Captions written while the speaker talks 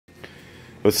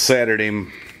It's Saturday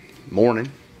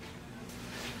morning,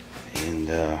 and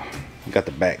got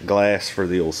the back glass for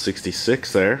the old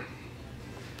 66 there.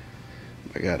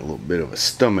 I got a little bit of a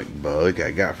stomach bug I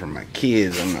got from my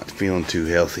kids. I'm not feeling too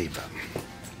healthy, but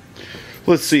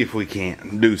let's see if we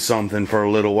can't do something for a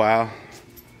little while.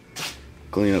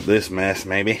 Clean up this mess,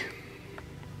 maybe.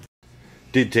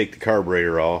 Did take the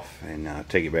carburetor off and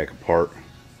take it back apart.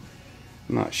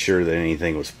 I'm not sure that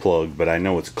anything was plugged, but I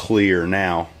know it's clear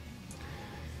now.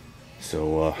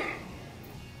 So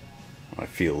when I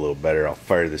feel a little better, I'll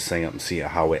fire this thing up and see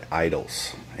how it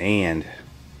idles. And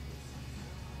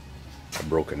I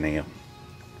broke a nail.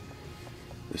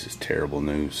 This is terrible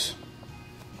news.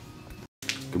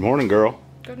 Good morning, girl.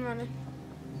 Good morning.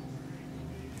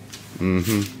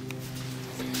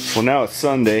 Well, now it's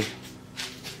Sunday,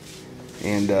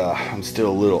 and I'm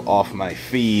still a little off my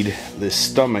feed. This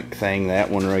stomach thing, that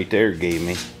one right there, gave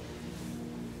me.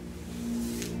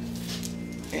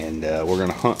 And we're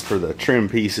gonna hunt for the trim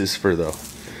pieces for the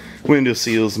window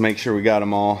seals, make sure we got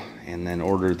them all, and then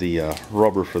order the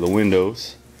rubber for the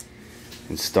windows,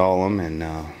 install them, and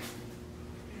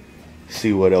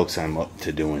see what else I'm up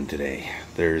to doing today.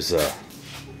 There's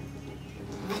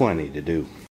plenty to do.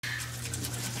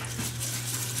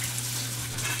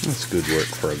 That's good work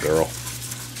for a girl.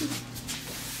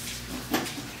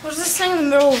 What's this thing in the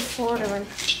middle of the floor doing?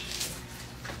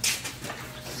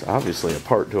 It's obviously a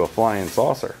part to a flying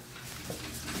saucer.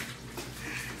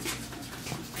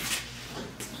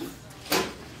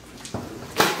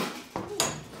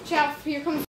 Jeff, here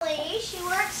comes. She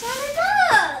works on a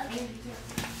dog.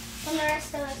 And the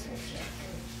rest of us are here.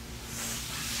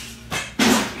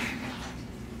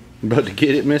 About to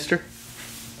get it, mister?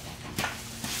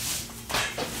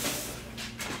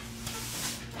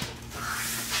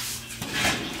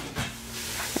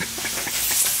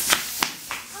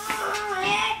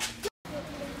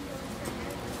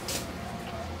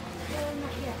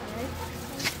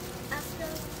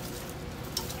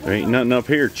 There ain't nothing up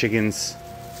here, chickens.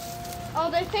 Oh,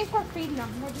 they think we're feeding them.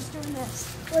 We're just doing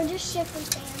this. We're just shipping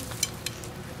things.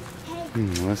 Hey.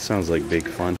 Well, that sounds like big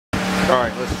fun.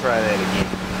 Alright, let's try that again.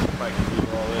 If I can do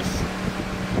all this.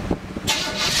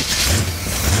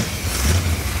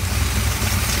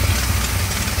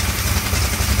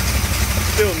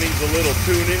 Still needs a little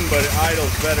tuning, but it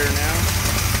idles better now.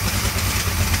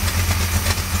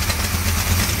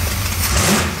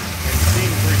 And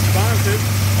seems responsive.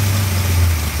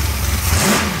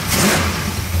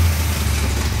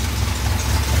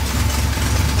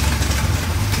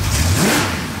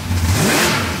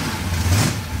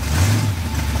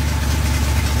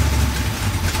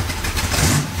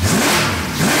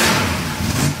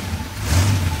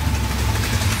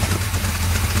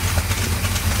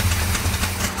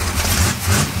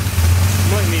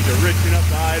 Need to richen up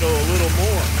the idle a little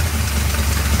more.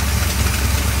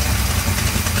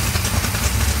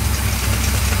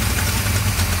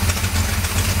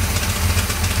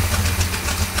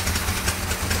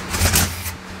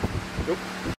 Nope.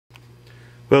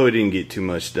 Well, we didn't get too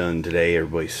much done today.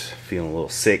 Everybody's feeling a little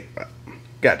sick, but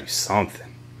gotta do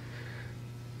something.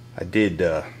 I did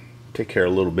take care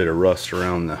of a little bit of rust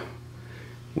around the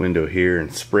window here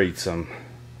and sprayed some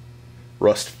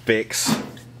rust fix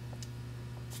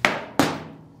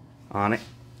on it,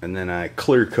 and then I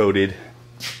clear coated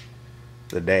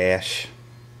the dash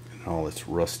in all its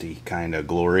rusty kind of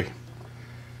glory.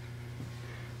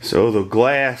 So the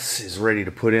glass is ready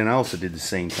to put in. I also did the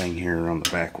same thing here around the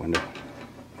back window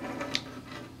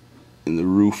and the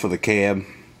roof of the cab.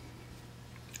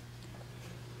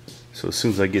 So as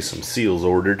soon as I get some seals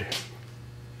ordered,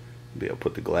 I'll be able to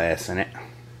put the glass in it,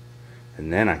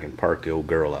 and then I can park the old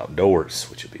girl outdoors,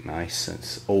 which would be nice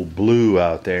since old Blue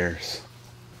out there's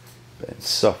been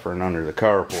suffering under the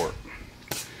carport.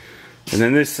 And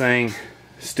then this thing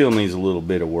still needs a little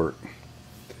bit of work.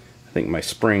 I think my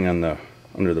spring on the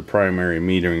under the primary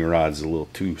metering rod is a little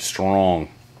too strong.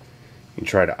 You can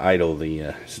try to idle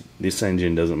the this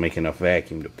engine doesn't make enough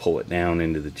vacuum to pull it down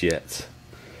into the jets,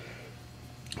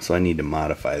 so I need to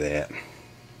modify that.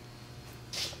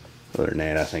 Other than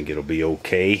that, I think it'll be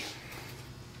okay.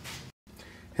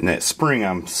 And that spring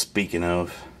I'm speaking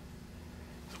of,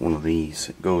 one of these.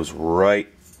 It goes right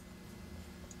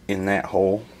in that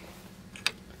hole,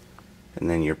 and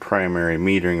then your primary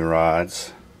metering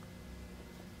rods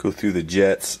go through the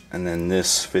jets, and then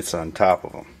this fits on top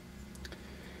of them.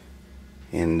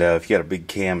 And if you got a big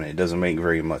cam and it doesn't make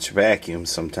very much vacuum,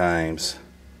 sometimes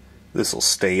this will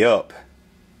stay up,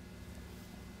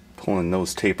 pulling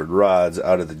those tapered rods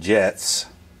out of the jets,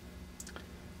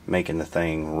 making the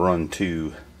thing run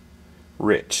too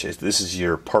rich. This is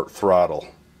your part throttle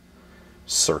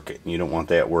circuit. You don't want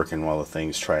that working while the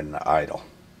thing's trying to idle.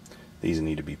 These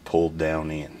need to be pulled down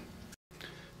in.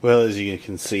 Well, as you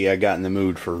can see, I got in the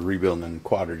mood for rebuilding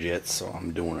quadrajets, so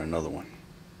I'm doing another one.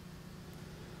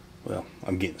 Well,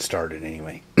 I'm getting started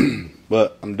anyway.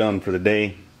 But I'm done for the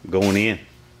day. I'm going in.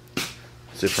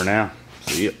 That's it for now.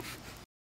 See ya.